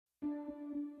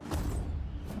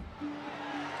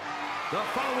The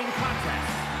following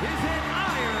contest is an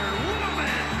Iron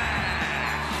Woman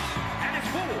match, and it's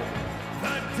for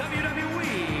the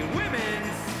WWE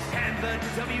Women's and the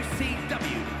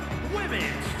WCW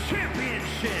Women's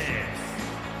Championships.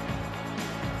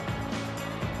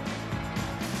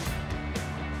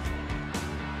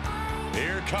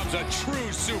 Here comes a true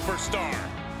superstar.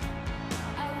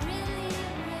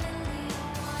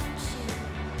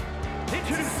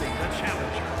 Introducing the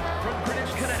challenger from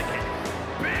Greenwich, Connecticut,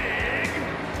 Big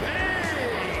Sis.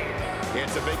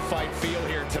 It's a big fight feel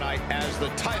here tonight as the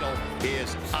title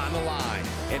is on the line.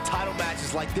 And title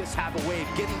matches like this have a way of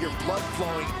getting your blood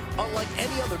flowing unlike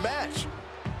any other match.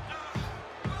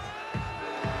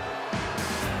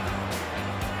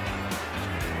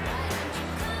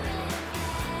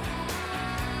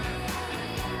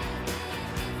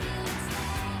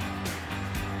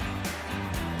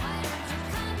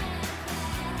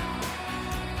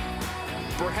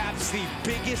 Perhaps the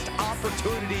biggest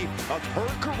opportunity of her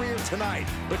career tonight,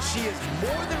 but she is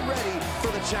more than ready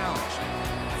for the challenge.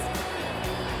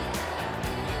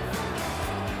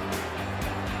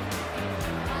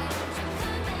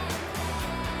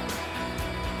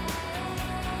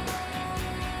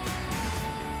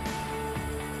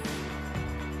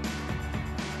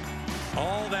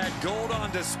 All that gold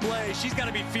on display. She's got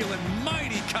to be feeling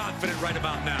mighty confident right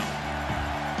about now.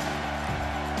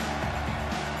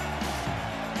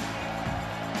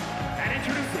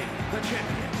 Introducing the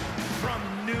champion from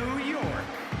New York,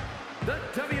 the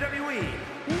WWE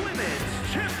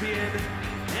Women's Champion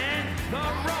and the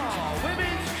Raw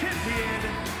Women's Champion,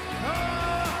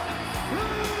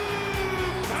 Superstar!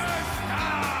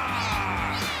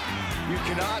 You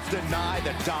cannot deny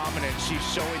the dominance she's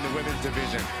showing the women's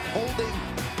division, holding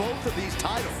both of these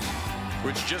titles.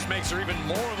 Which just makes her even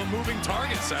more of a moving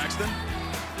target, Saxton.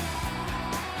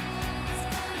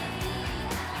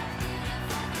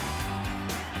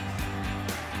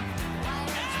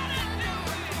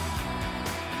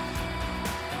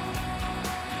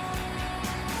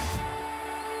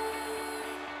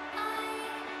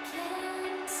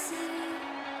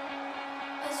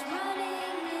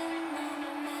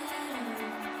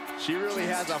 She really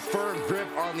has a firm grip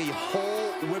on the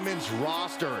whole women's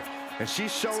roster, and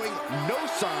she's showing no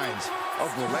signs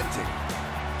of relenting.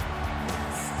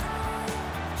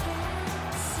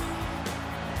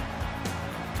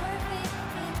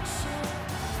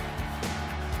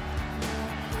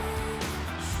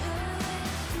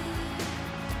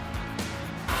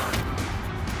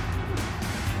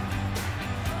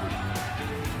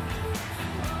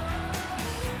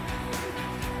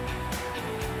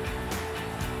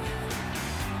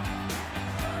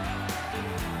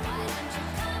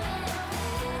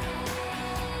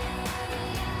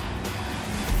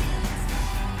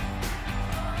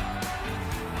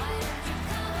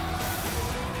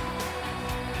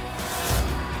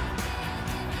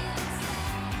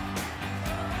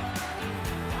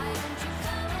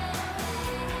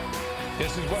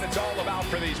 This is what it's all about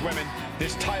for these women.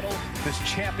 This title, this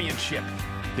championship,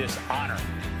 this honor.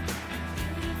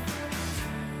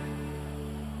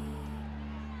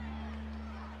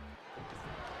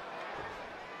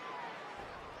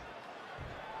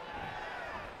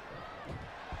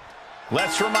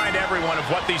 Let's remind everyone of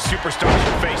what these superstars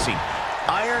are facing.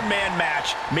 Iron Man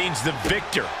match means the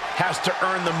victor has to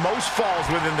earn the most falls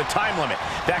within the time limit.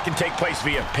 That can take place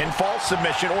via pinfall,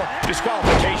 submission, or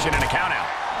disqualification in a countout.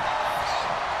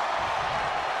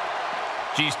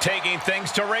 She's taking things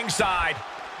to ringside.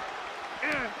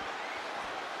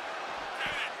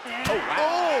 Oh, wow.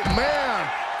 Oh man!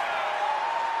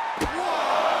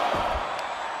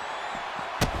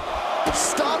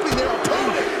 Stopping their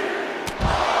opponent.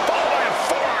 Followed by a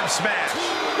forearm smash.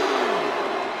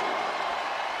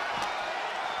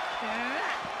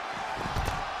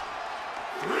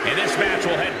 And this match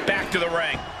will head back to the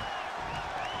ring.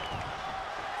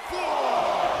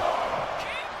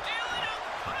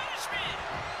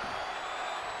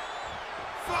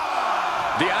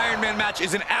 The Iron Man match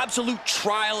is an absolute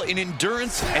trial in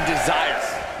endurance and desire.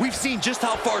 We've seen just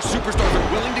how far superstars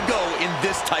are willing to go in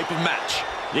this type of match.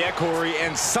 Yeah, Corey,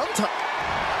 and sometimes...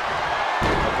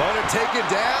 Opponent taken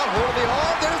down, holding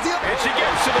on, there's the... And she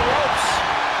gets to the ropes.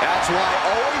 That's why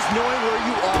always knowing where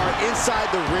you are inside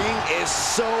the ring is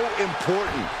so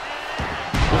important.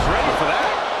 Was ready for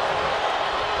that.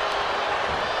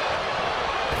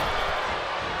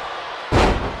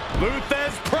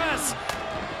 Luthez press.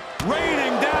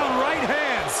 Raining down right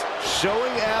hands.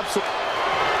 Showing absolute...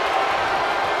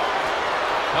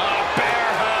 Bear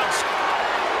hugs.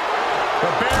 The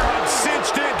bear hug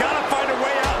cinched in. Gotta find a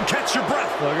way out and catch your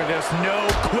breath. Look at this, no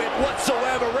quit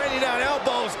whatsoever. Raining down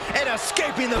elbows and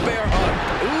escaping the bear hug.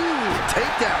 Ooh,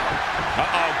 takedown.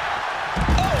 Uh-oh.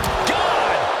 Oh,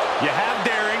 God! You have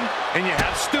daring, and you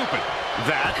have stupid.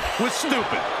 That was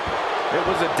stupid. It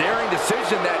was a daring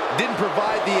decision that didn't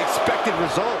provide the expected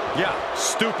result. Yeah,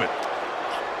 stupid.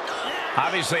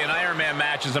 Obviously, an Iron Man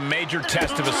match is a major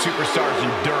test of a superstar's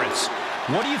endurance.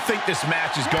 What do you think this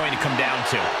match is going to come down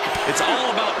to? It's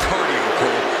all about cardio,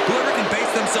 Cole. Whoever can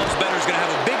pace themselves better is going to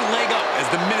have a big leg up as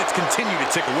the minutes continue to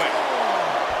tick away.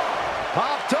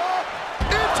 Popped up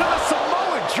into the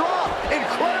Samoan drop.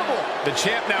 Incredible. The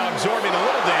champ now absorbing a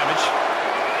little damage.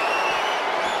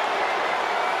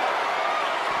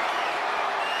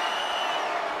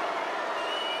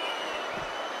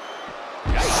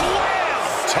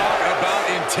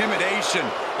 Intimidation.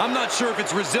 I'm not sure if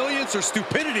it's resilience or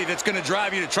stupidity that's going to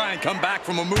drive you to try and come back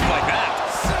from a move like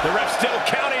that. The ref still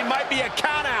counting. Might be a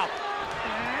count out.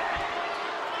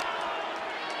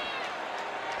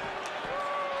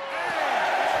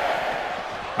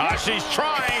 She's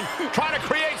trying to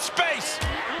create space.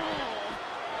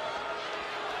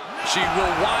 She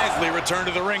will wisely return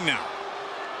to the ring now.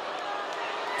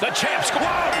 The champ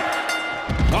squad.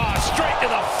 Straight to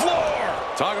the floor.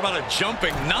 Talk about a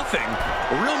jumping nothing.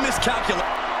 A real miscalculation.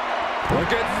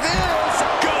 Look at this.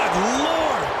 Good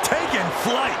Lord. Taking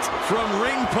flight from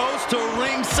ring post to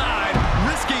ringside.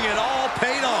 Risking it all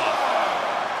paid off.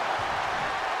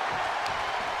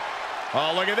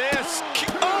 Oh, look at this.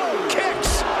 Oh,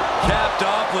 kicks. Capped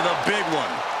off with a big one.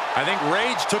 I think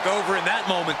rage took over in that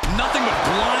moment. Nothing but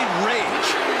blind rage.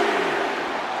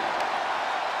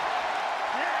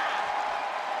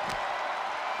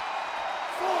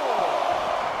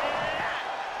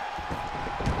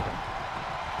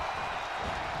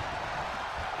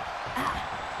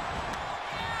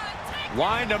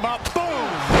 Wind him up. Boom.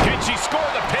 Can she score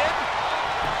the pin?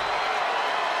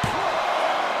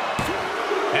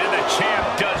 And the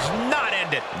champ does not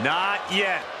end it. Not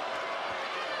yet.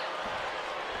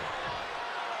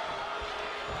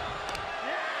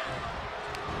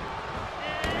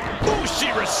 Ooh,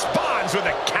 she responds with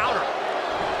a counter.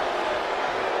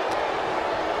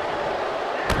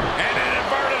 And an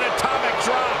inverted atomic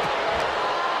drop.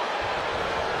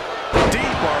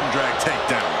 Deep arm drag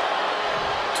takedown.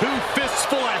 2 fists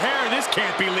full of hair. This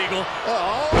can't be legal.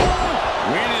 Oh!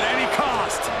 Win at any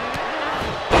cost.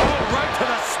 Oh, right to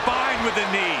the spine with the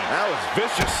knee. That was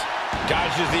vicious.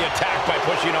 Dodges the attack by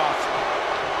pushing off.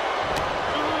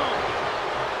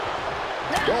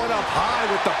 Going up high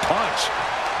with the punch.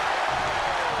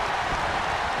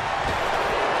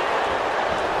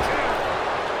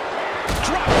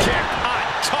 Drop kick on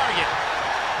target.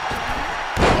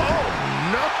 Oh,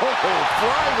 no.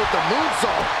 Flying with the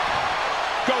moonsault.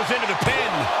 Goes into the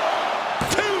pin.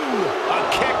 2. A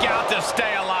kick out to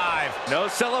stay alive. No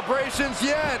celebrations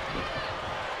yet.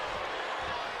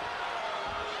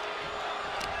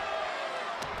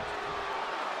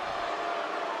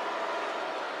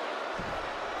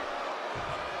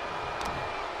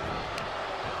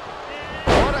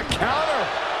 What a counter.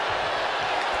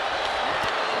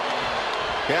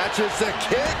 Catches the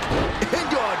kick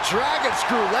into a dragon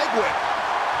screw leg whip.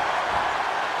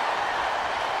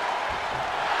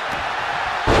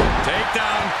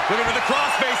 Takedown. Looking for the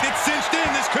crossface. It's cinched in.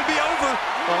 This could be over.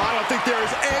 Oh, I don't think there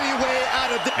is any way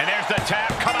out of this. And there's the tap.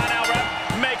 Come on now,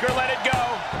 ref. Make her let it go.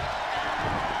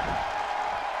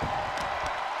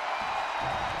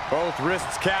 Both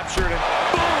wrists captured and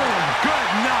boom! Good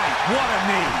night. What a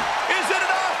knee. Is it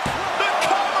enough? The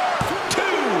cover. 2.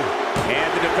 And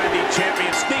the defending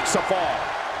champion sneaks a fall.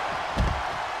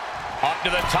 Up to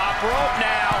the top rope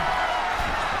now.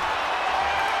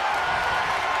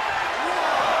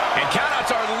 And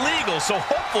countouts are legal, so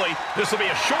hopefully this will be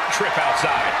a short trip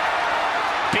outside.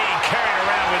 Being carried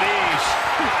around with ease.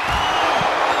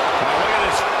 Now look at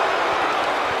this.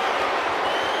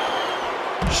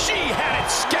 She had it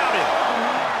scouted.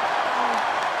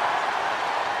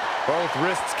 Both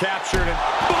wrists captured and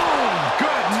boom!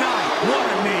 Good night. What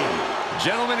a knee.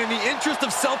 Gentlemen, in the interest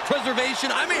of self-preservation,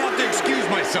 I may have to excuse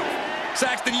myself.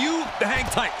 Saxton, you hang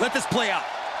tight. Let this play out.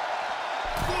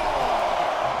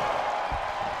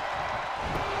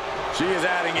 She is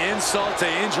adding insult to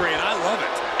injury, and I love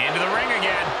it. Into the ring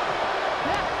again.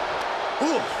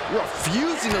 Ooh,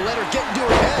 refusing to let her get into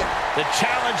her head. The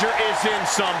challenger is in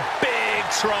some big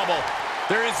trouble.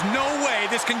 There is no way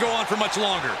this can go on for much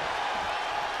longer.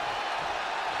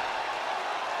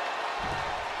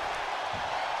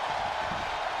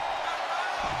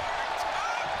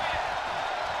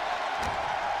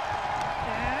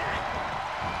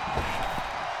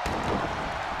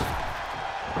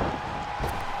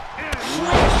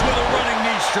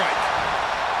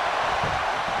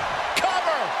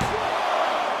 Cover!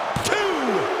 2!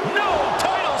 No!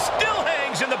 Title still held!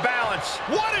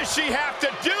 does she have to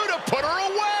do to put her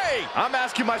away? I'm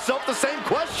asking myself the same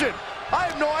question. I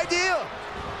have no idea.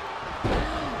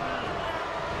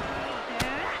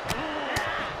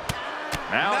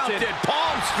 Mounted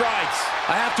palm strikes.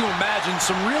 I have to imagine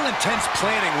some real intense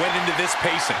planning went into this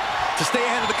pacing. To stay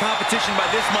ahead of the competition by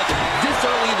this much, this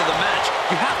early into the match,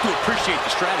 you have to appreciate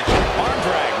the strategy. Arm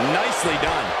drag, nicely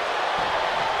done.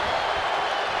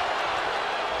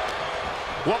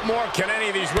 What more can any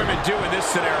of these women do in this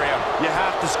scenario? You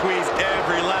have to squeeze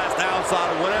every last ounce out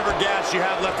of whatever gas you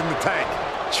have left in the tank.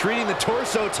 Treating the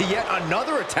torso to yet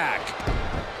another attack.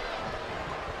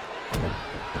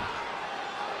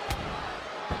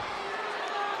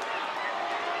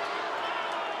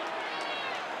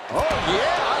 Oh,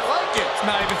 yeah, I like it. It's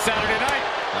not even Saturday night.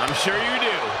 I'm sure you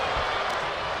do.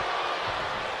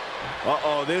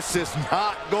 Uh-oh, this is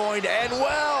not going to end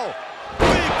well.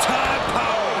 Big time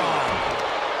powerbomb.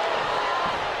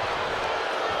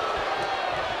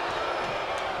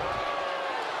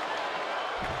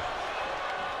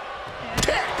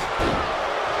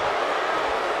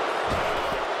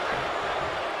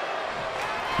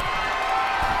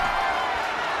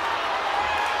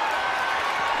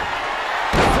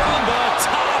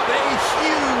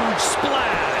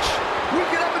 Splash! We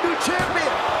could have a new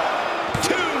champion!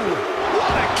 2! What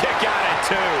a kick out at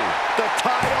 2! The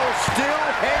title still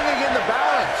hanging in the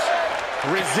balance.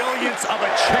 Resilience of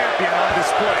a champion on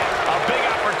display. A big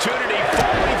opportunity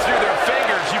falling through their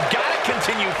fingers. You've got to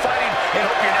continue fighting and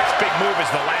hope your next big move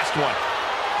is the last one.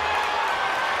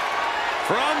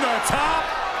 From the top.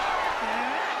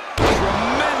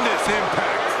 Tremendous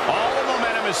impact. All the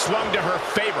momentum is swung to her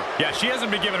favor. Yeah, she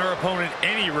hasn't been giving her opponent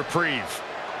any reprieve.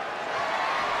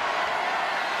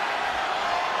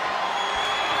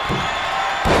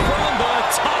 From the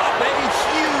top, a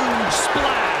huge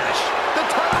splash. The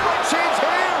title might change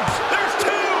hands. There's 2!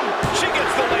 She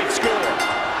gets the late score.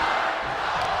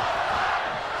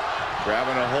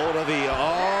 Grabbing a hold of the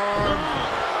arm.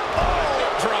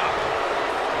 Oh, drop.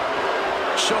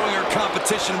 Showing her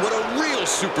competition what a real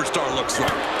superstar looks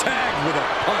like. Tagged with a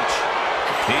punch.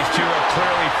 These two are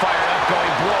clearly fired up,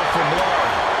 going blow for blow.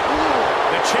 Ooh,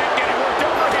 the champ getting worked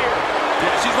over here.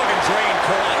 Yeah, she's looking drained,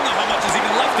 Cole. I don't know how much is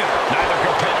even left in her. Neither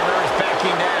competitor is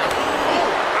backing down.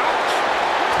 Oh, ouch.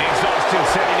 Exhaustion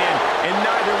setting in, and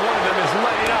neither one of them is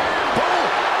letting up. Boom.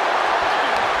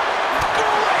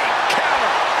 Great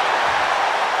counter.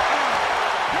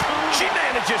 She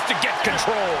manages to get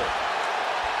control.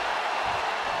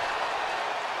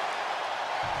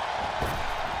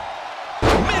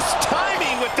 Missed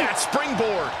timing with that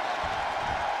springboard.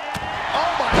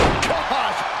 Oh, my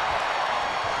gosh.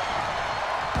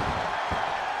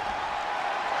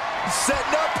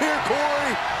 Setting up here,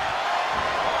 Corey.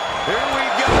 Here we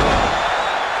go.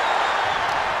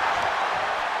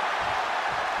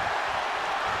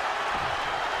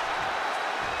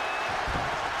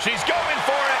 She's going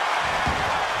for it.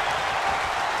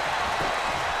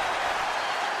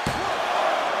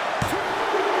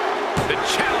 The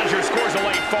challenger scores a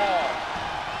late fall.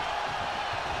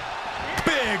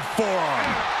 Big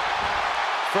forearm.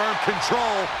 Firm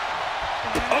control.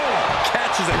 Oh,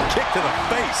 catches a kick to the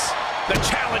face. The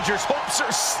challenger's hopes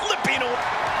are slipping away.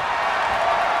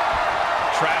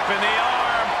 Trap in the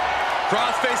arm.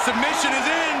 Crossface submission is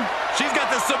in. She's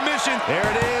got the submission. There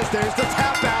it is. There's the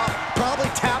tap out. Probably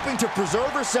tapping to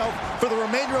preserve herself for the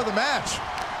remainder of the match.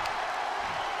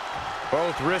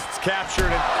 Both wrists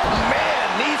captured and Man,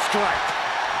 knee strike.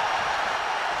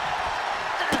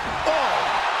 Oh,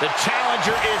 the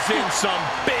challenger is in some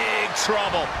big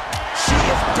trouble. She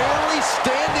is barely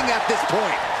standing at this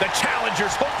point. The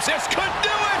challenger's hopes this could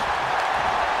do it.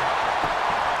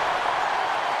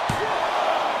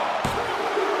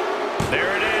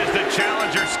 There it is. The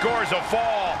challenger scores a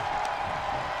fall.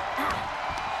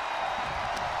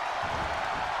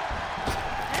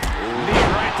 knee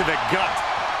right to the gut.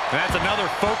 And that's another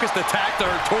focused attack to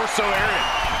her torso area.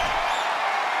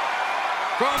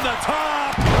 From the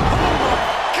top. Oh my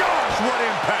gosh, what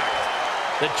impact.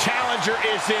 The challenger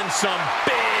is in some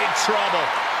big trouble.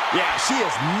 Yeah, she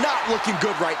is not looking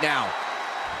good right now.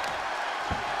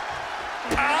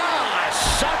 Ah,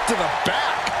 shot to the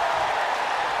back.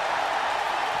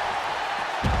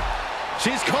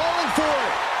 She's calling for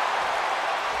it.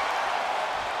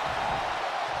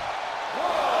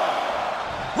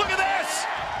 Look at this.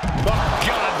 Oh,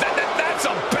 God, that's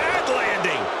a bad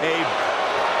landing. A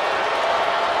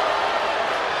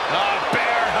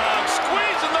bear hug,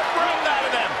 squeezing the breath out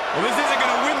of them. Well, this isn't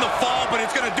going to win the fall, but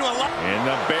it's going to do a lot. In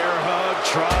the bear hug,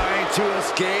 trying to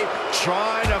escape,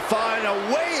 trying to find a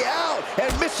way out, and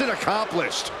mission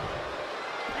accomplished.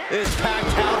 This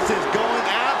packed house is going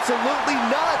absolutely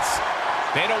nuts.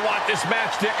 They don't want this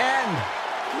match to end.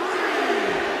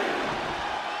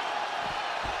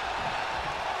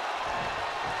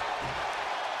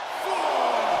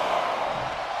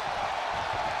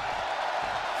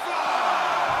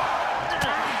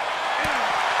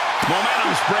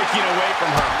 Momentum's breaking away from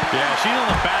her. Yeah, she's on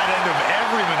the bad end of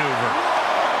every maneuver.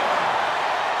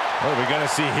 What are we going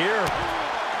to see here?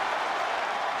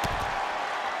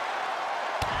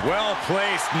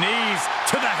 Well-placed knees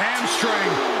to the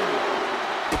hamstring.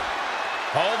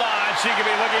 Hold on, she could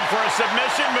be looking for a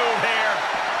submission move here.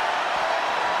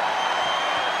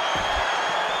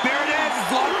 There it is,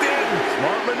 it's locked in.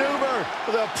 Smart maneuver.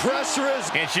 The pressure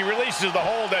is... And she releases the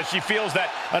hold as she feels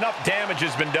that enough damage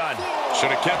has been done.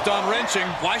 Should have kept on wrenching.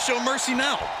 Why show mercy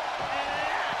now?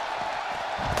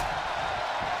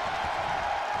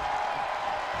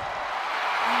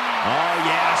 Oh,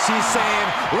 yeah, she's saying,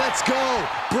 let's go.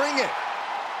 Bring it.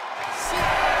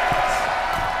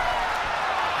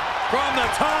 From the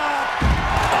top,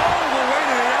 all the way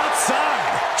to the outside.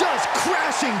 Just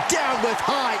crashing down with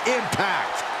high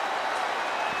impact.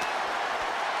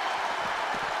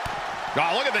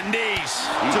 Oh, look at the knees.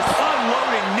 Just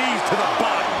unloading knees to the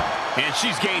body. And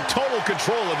she's gained total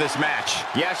control of this match.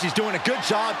 Yeah, she's doing a good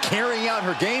job carrying out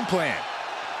her game plan.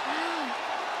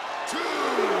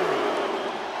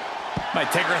 Might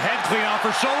take her head clean off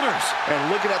her shoulders. And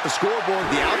looking at the scoreboard,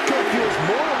 the outcome feels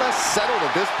more or less settled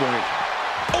at this point.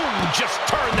 Oh, just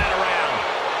turn that around.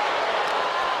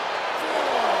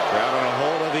 Grabbing a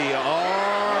hold of the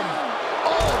arm.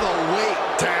 All the weight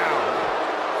down.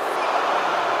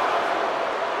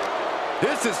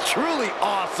 This is truly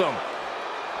awesome.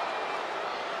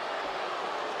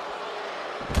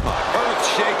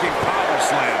 Earth-shaking power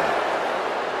slam.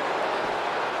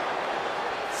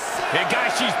 And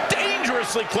guys, she's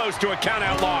dangerously close to a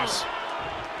count-out loss.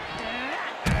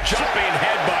 Jumping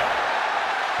headbutt.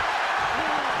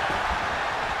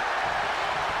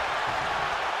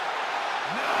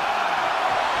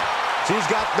 She's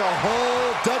got the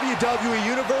whole WWE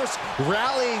Universe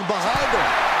rallying behind her.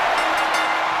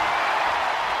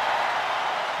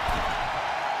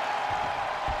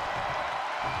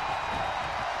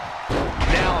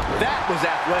 Now that was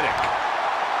athletic.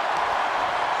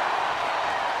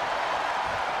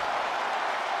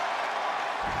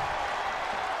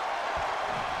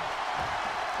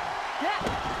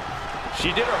 She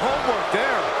did her homework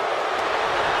there.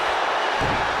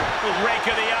 Rake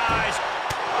of the eyes.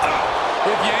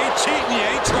 If you ain't cheating, you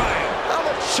ain't trying. How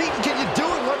much cheating can you do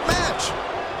in one match?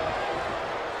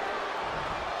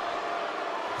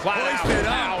 Flat out Hoisted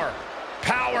up. power.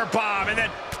 Power bomb. And then,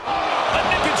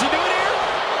 can she do it here?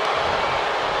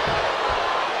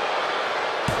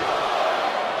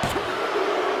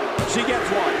 She gets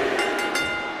one.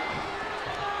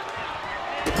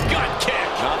 Gut kick.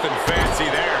 Nothing fancy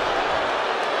there.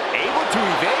 Able to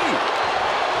evade.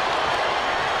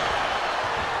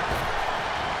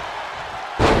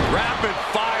 Rapid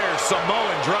fire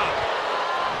Samoan drop.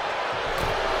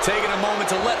 Taking a moment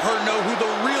to let her know who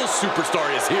the real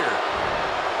superstar is here.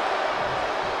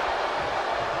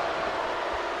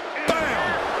 Bam!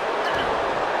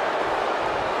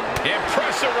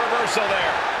 Impressive reversal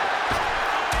there.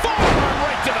 Forearm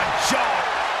right to the jaw.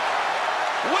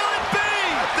 Will it be?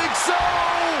 I think so.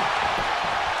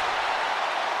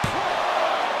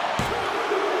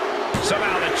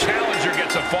 Somehow the challenger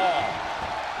gets a fall.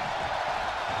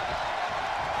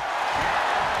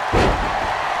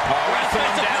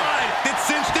 It's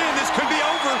cinched in. This could be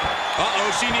over.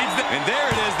 Uh-oh, she needs the... And there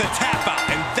it is, the tap out.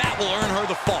 And that will earn her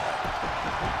the fall.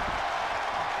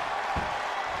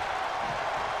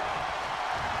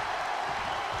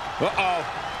 Uh-oh.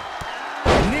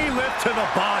 Knee lift to the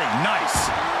body. Nice.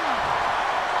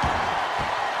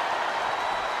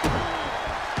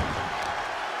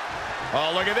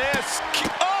 Oh, look at this.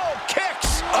 Oh,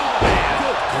 kicks. Oh, man.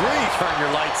 Good grief. Turn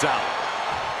your lights out.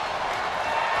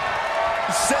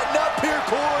 Setting up here,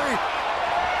 Corey.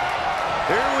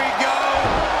 Here we go.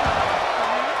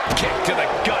 Kick to the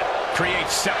gut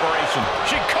creates separation.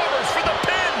 She covers for the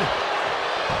pin.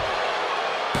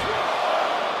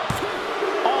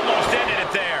 Almost ended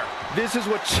it there. This is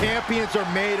what champions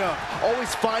are made of.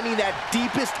 Always finding that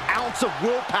deepest ounce of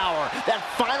willpower, that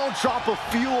final drop of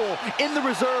fuel in the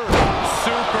reserve.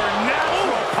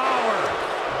 Supernatural power.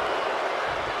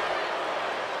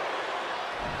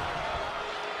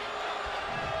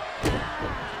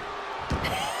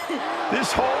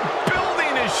 This whole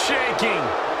building is shaking.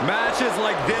 Matches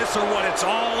like this are what it's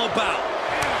all about.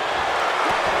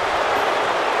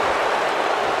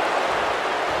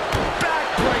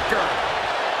 Backbreaker.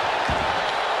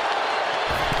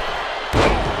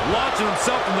 Launching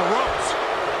himself in the ropes.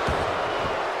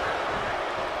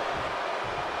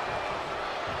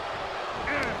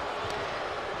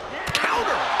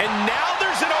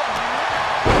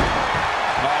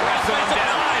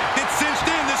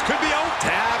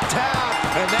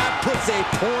 a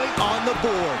point on the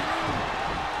board.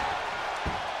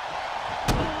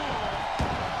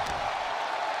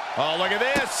 Oh, look at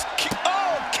this.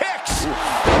 Oh, kicks. Will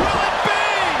it be?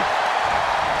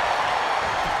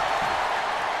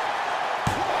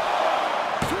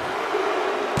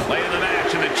 Late in the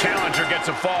match, and the challenger gets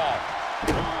a fall.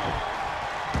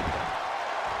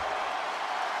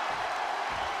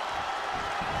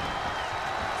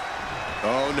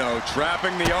 Oh, no.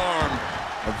 Trapping the arm.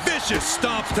 A vicious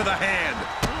stomps to the hand.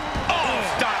 Oh,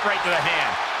 stomp right to the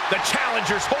hand. The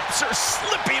challenger's hopes are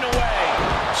slipping away.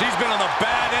 She's been on the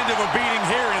bad end of a beating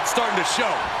here, and it's starting to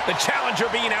show. The challenger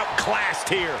being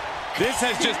outclassed here. This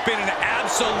has just been an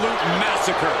absolute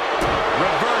massacre.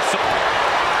 Reversal.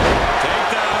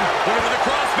 Takedown. Look at the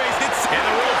crossface. And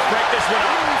the ropes break this one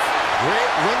up.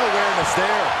 Great ring awareness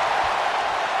there.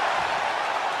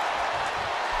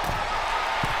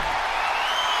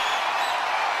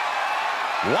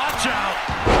 Watch out.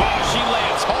 Oh, she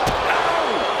lands hard.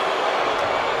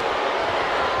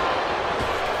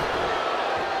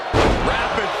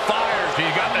 He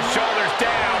got the shoulders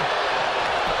down.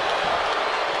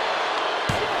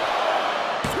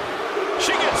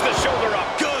 She gets the shoulder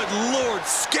up. Good Lord,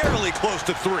 scarily close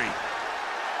to 3.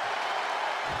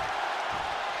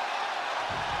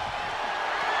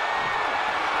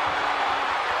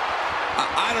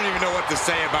 I don't even know what to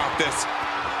say about this.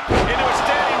 Into a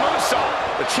standing moonsault.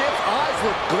 The champ's eyes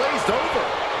look glazed over.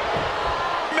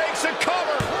 Makes a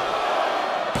cover.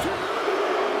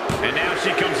 And now she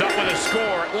comes up with a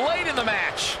score late in the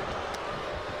match.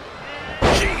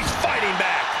 She's fighting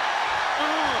back.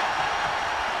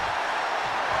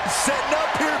 Setting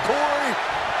up here, Corey.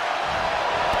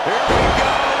 Here we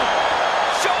go.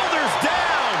 Shoulders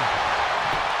down.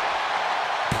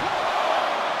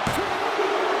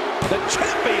 The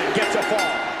champion gets a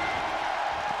fall.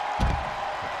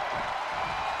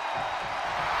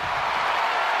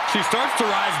 She starts to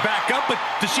rise back up, but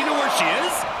does she know where she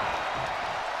is?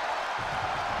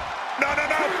 No.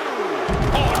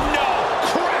 Oh, no.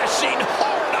 Crashing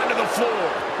hard onto the floor.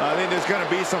 I think there's going to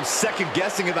be some second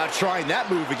guessing about trying that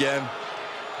move again.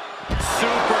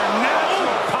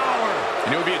 Supernatural power.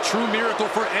 And it would be a true miracle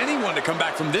for anyone to come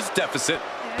back from this deficit.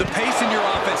 The pace in your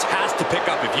offense has to pick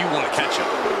up if you want to catch up.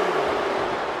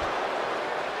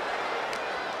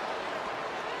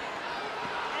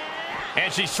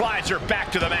 And she slides her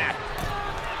back to the mat.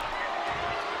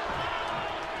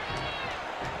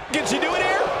 Can she do it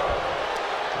here?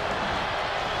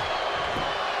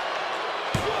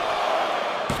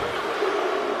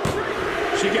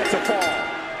 She gets a fall.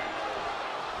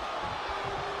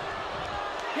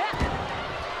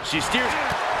 She steers.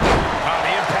 Oh,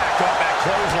 the impact off that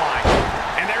clothesline.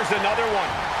 And there's another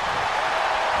one.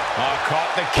 Oh,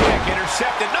 caught the kick,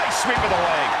 intercepted. Nice sweep of the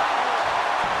leg.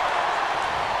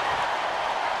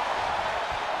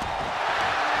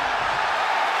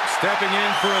 Stepping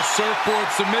in for a surfboard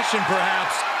submission,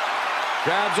 perhaps.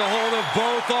 Grabs a hold of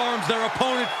both arms. Their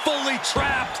opponent fully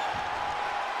trapped.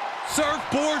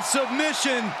 Surfboard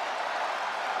submission.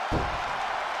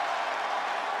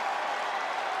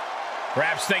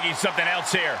 Perhaps thinking something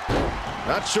else here.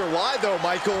 Not sure why, though,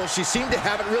 Michael. She seemed to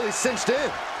have it really cinched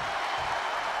in.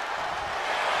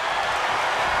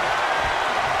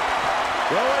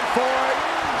 Going for it.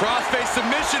 Crossface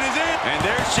submission is in. And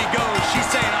there she goes. She's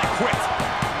saying, I quit.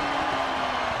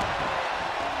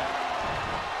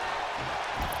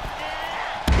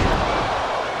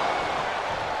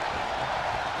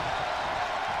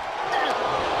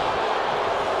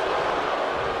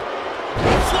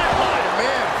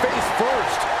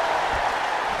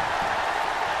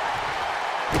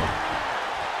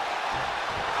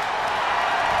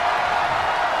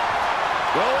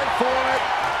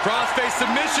 Crossface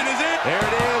submission is in. There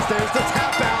it is. There's the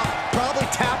tap out. Probably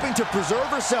tapping to preserve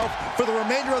herself for the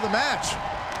remainder of the match.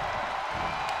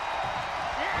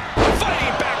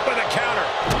 Fighting back with a counter.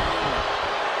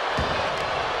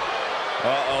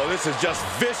 Uh-oh, this is just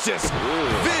vicious.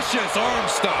 Vicious arm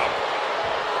stomp.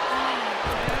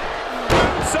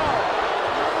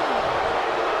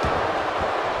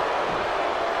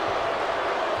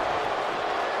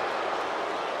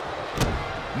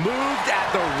 Moved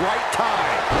at the right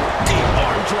time. Deep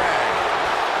arm drag.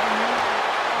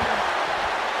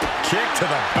 Kick to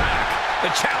the back. The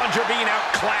challenger being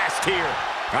outclassed here.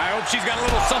 I hope she's got a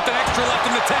little something extra left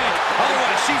in the tank.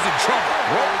 Otherwise, she's in trouble.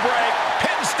 Rope break.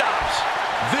 Pin stops.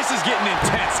 This is getting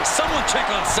intense. Someone check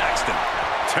on Saxton.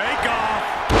 Take off.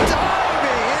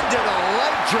 Diving into the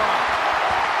leg drop.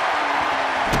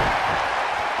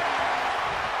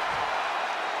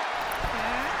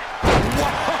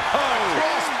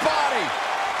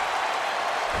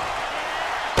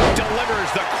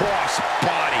 Delivers the cross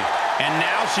body. And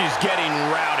now she's getting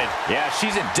routed. Yeah,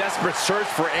 she's in desperate search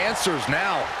for answers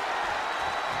now.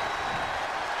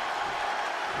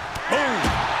 Boom.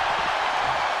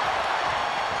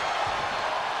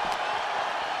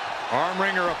 Arm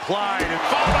wringer applied and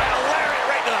Followed by a lariat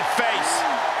right to the face.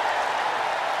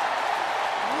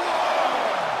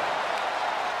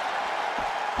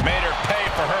 Made her pay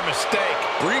for her mistake.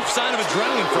 brief sign of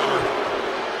adrenaline from her.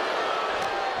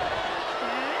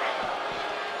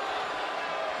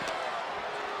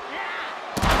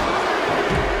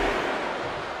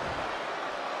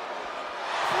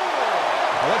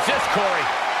 What's this, Corey?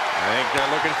 I think they're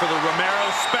looking for the Romero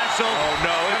special. Oh,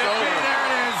 no, it's over. There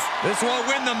it is. This won't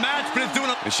win the match, but it's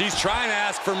doing it. And she's trying to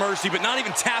ask for mercy, but not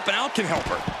even tapping out can help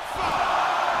her.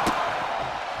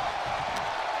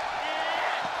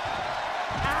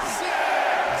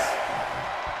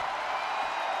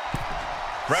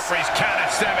 Referees count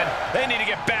at 7. They need to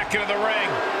get back into the ring.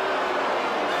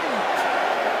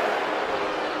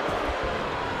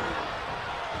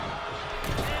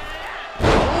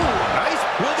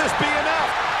 Will this be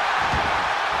enough?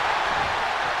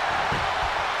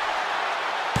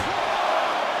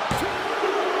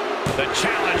 The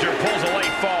challenger pulls a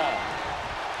late fall.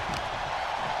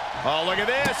 Oh, look at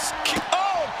this.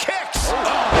 Oh, kicks. Oh,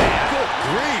 man. Good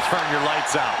grief. Turn your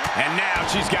lights out. And now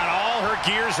she's got all her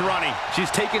gears running. She's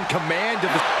taken command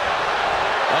of the...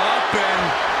 Up and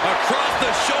across the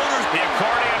shoulders. The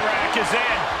accordion rack is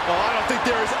in. Oh, I don't think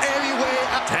there is any way...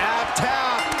 Tap,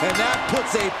 tap. And that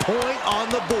puts a point on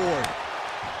the board.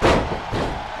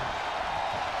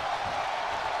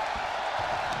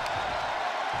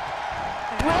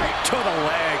 Right to the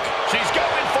leg. She's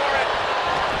going for it.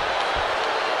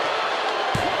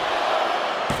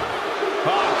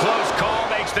 Oh, close call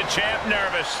makes the champ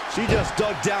nervous. She just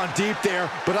dug down deep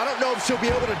there, but I don't know if she'll be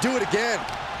able to do it again.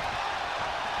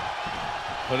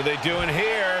 What are they doing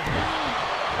here?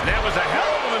 And that was a hell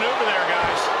of a maneuver there,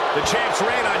 guys. The champ's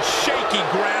ran on shaky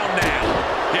ground now.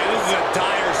 Yeah, this is a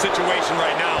dire situation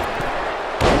right now.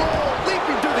 Whoa,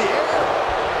 leaping through the air.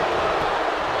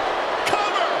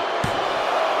 Cover!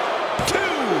 2!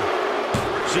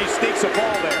 She sneaks a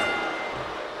ball there.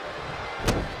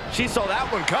 She saw that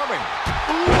one coming.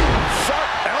 Ooh, sharp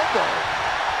elbow.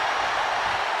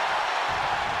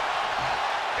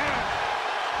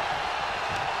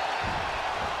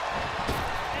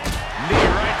 Knee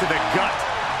right to the gut.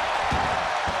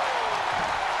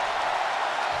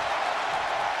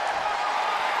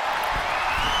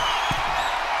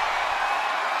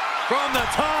 From the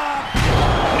top.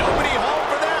 Nobody home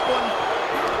for that one.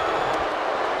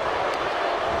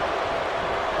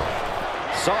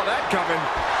 Saw that coming.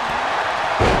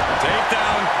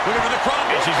 Takedown. Looking for the crop.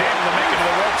 And she's able to make it to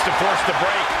the ropes to force the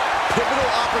break.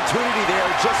 Pivotal opportunity there,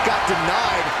 just got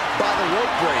denied by the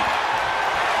rope break.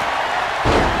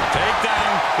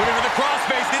 Takedown. Looking for the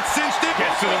crossface. It's cinched in.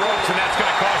 Gets to the ropes, and that's going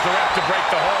to cause the ref to break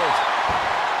the hold.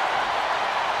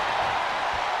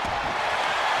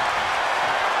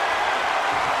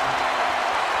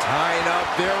 Tying up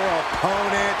their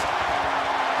opponent.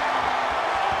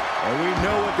 And we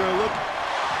know what they're looking.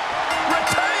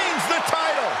 Retains the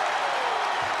title.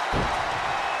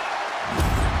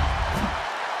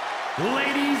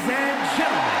 Ladies and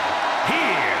gentlemen,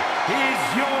 here is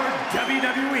your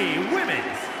WWE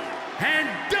Women's and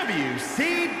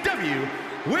WCW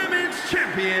Women's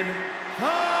Champion,